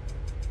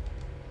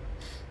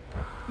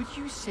 Would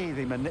you say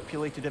they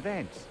manipulated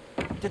events?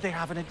 Did they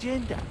have an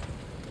agenda?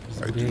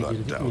 I do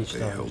not doubt they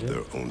held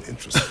their own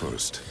interests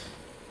first,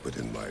 but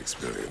in my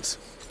experience,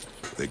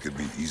 they could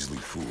be easily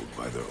fooled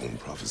by their own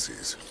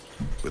prophecies.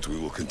 But we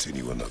will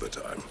continue another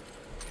time.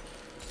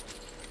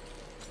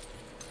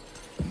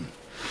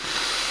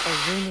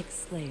 A runic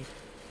slate.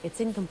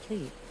 It's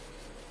incomplete.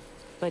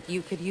 But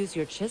you could use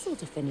your chisel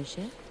to finish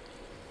it.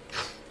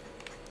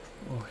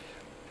 Oy.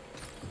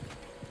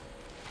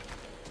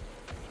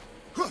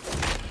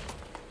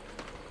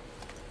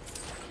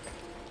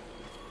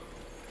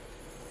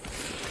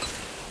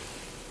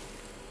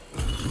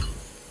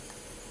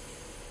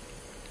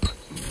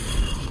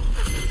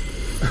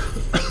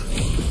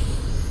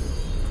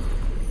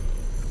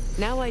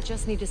 Now I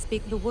just need to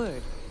speak the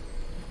word.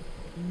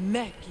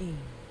 Mecking.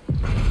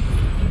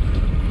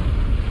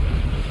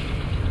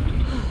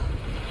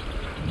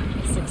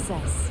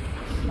 Success.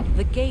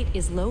 The gate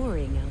is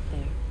lowering out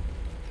there.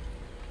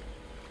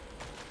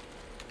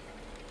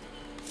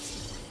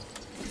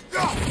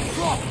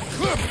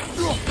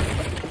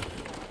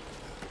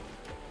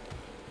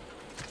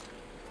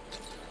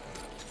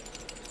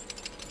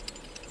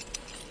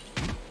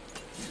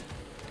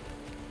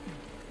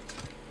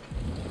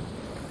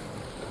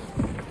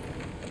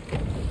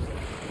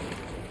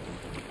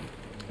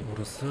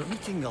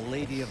 Meeting the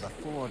Lady of the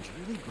Forge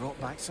really brought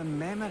back some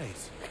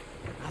memories.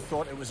 I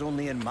thought it was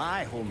only in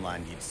my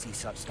homeland you'd see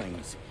such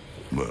things.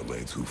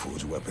 Mermaids who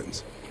forge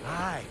weapons.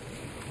 Aye.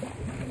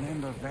 I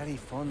remember very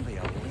fondly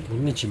a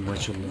Bunun lady için mi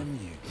açıldı? from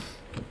you.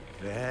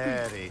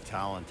 Very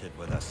talented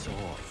with a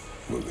sword.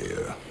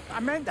 Mumia. I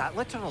meant that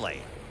literally.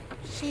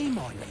 Shame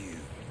on you.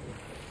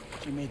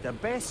 She made the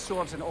best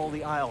swords in all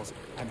the Isles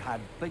and had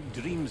big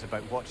dreams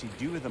about what she'd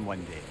do with them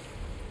one day.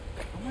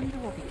 I wonder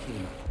what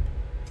became of her.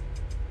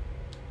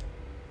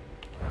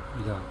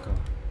 Bir dakika.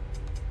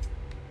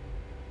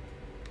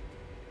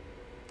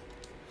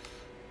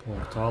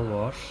 Portal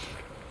var.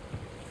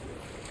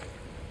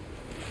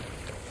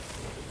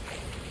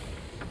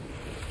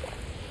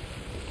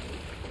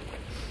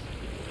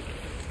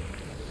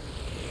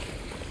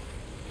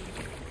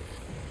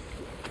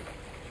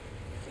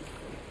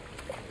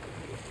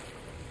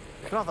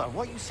 Brother,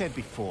 what you said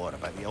before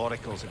about the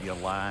oracles of your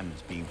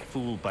lands being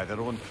fooled by their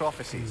own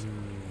prophecies,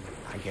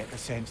 I get the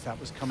sense that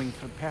was coming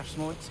from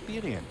personal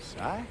experience,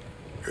 eh?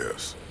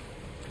 Yes.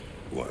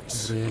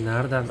 Once, Buraya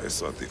nereden I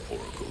sought the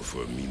oracle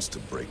for a means to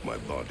break my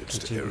bondage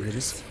to Ares.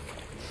 geçebiliriz?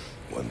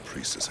 One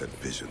priestess had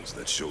visions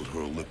that showed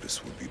her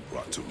Olympus would be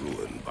brought to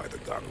ruin by the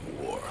god of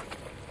war.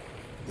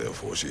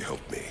 Therefore she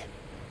helped me,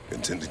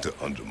 intending to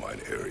undermine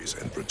Ares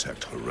and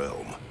protect her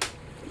realm.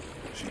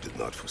 She did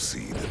not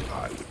foresee that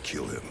I would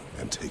kill him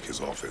and take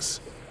his office.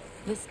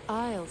 This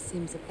isle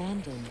seems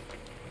abandoned.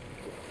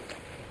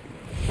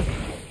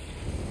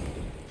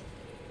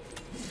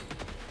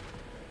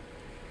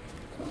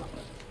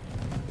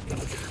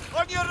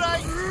 On your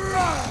right!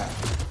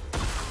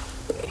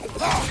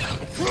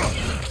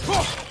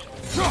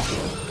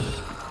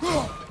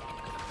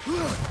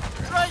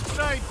 Right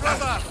side,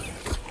 brother!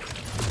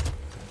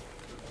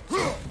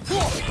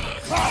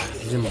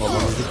 Sizin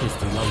babanızı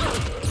kestim lan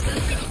ben.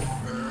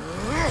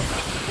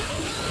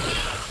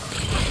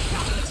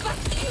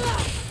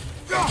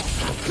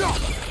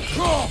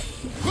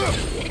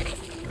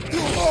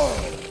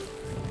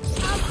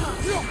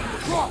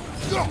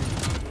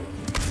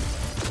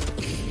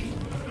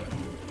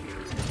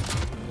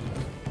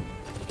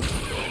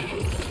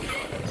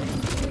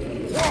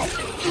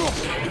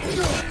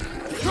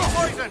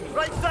 Poison,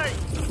 right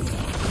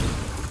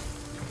side.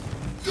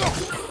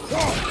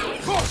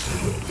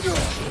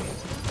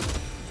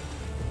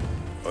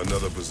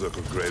 Another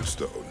berserker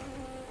gravestone.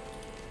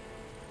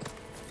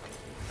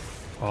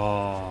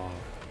 Aa.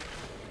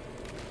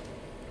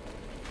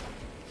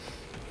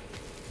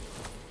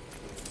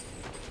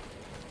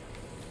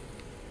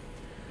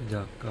 Bir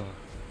dakika.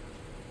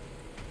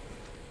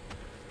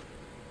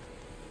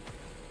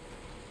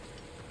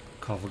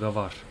 Kavga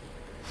var.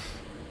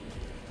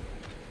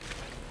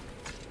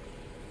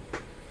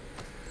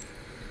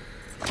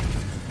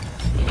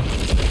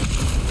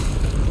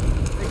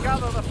 They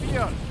gather the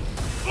fear.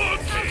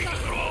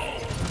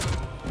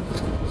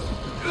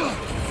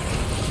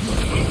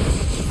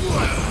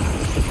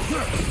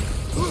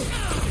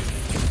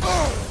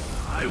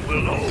 I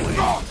will always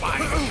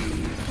fight.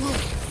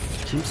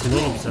 Kimsin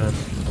oğlum sen?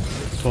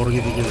 Thor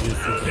gibi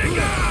geziyorsun.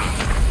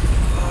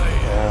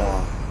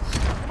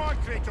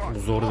 Bu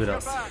zor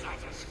biraz.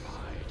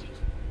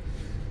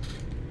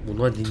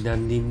 Buna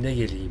dinlendiğimde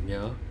geleyim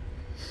ya.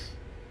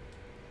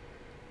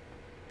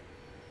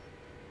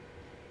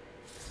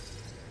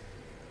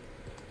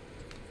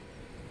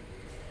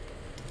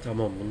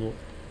 Tamam, bunu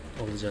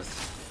alacağız.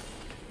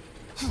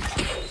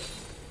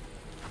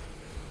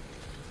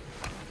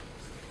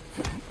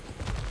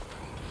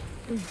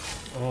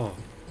 Aa.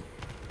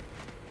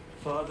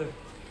 Father.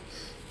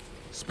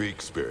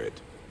 Speak, spirit.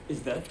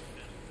 Is that...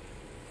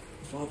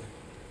 Father?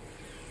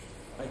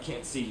 I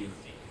can't see you.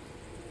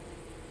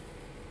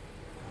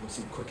 I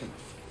wasn't quick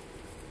enough.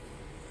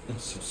 I'm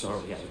so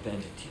sorry I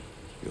abandoned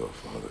you. Your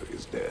father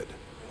is dead.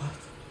 What?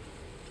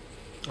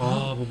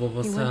 Aa, bu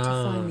babası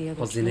ha.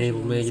 Hazineyi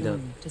bulmaya giden.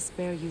 To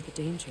spare you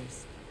the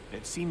dangers.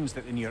 It seems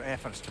that in your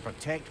efforts to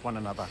protect one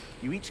another,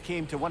 you each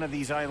came to one of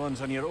these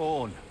islands on your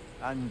own,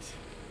 and...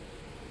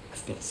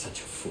 I've been such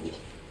a fool.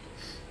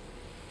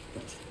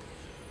 But...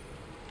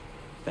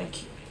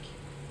 thank you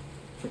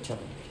for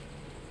telling me.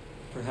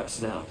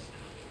 Perhaps now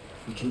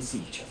we can see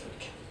each other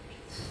again.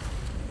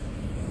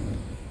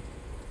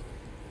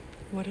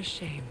 What a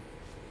shame.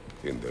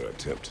 In their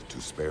attempt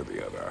to spare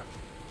the other,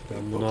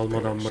 Ben bunu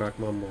almadan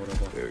bırakmam bu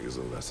arada. there is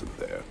a lesson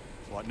there.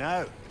 What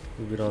now?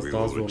 Bu biraz We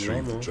daha will zorlu retrieve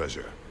ama. the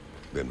treasure,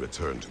 then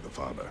return to the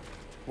father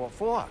What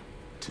for?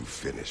 to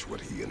finish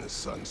what he and his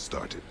son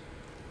started.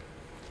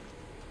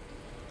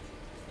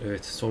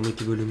 Evet,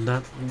 sonraki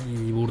bölümden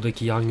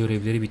buradaki yan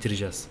görevleri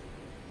bitireceğiz.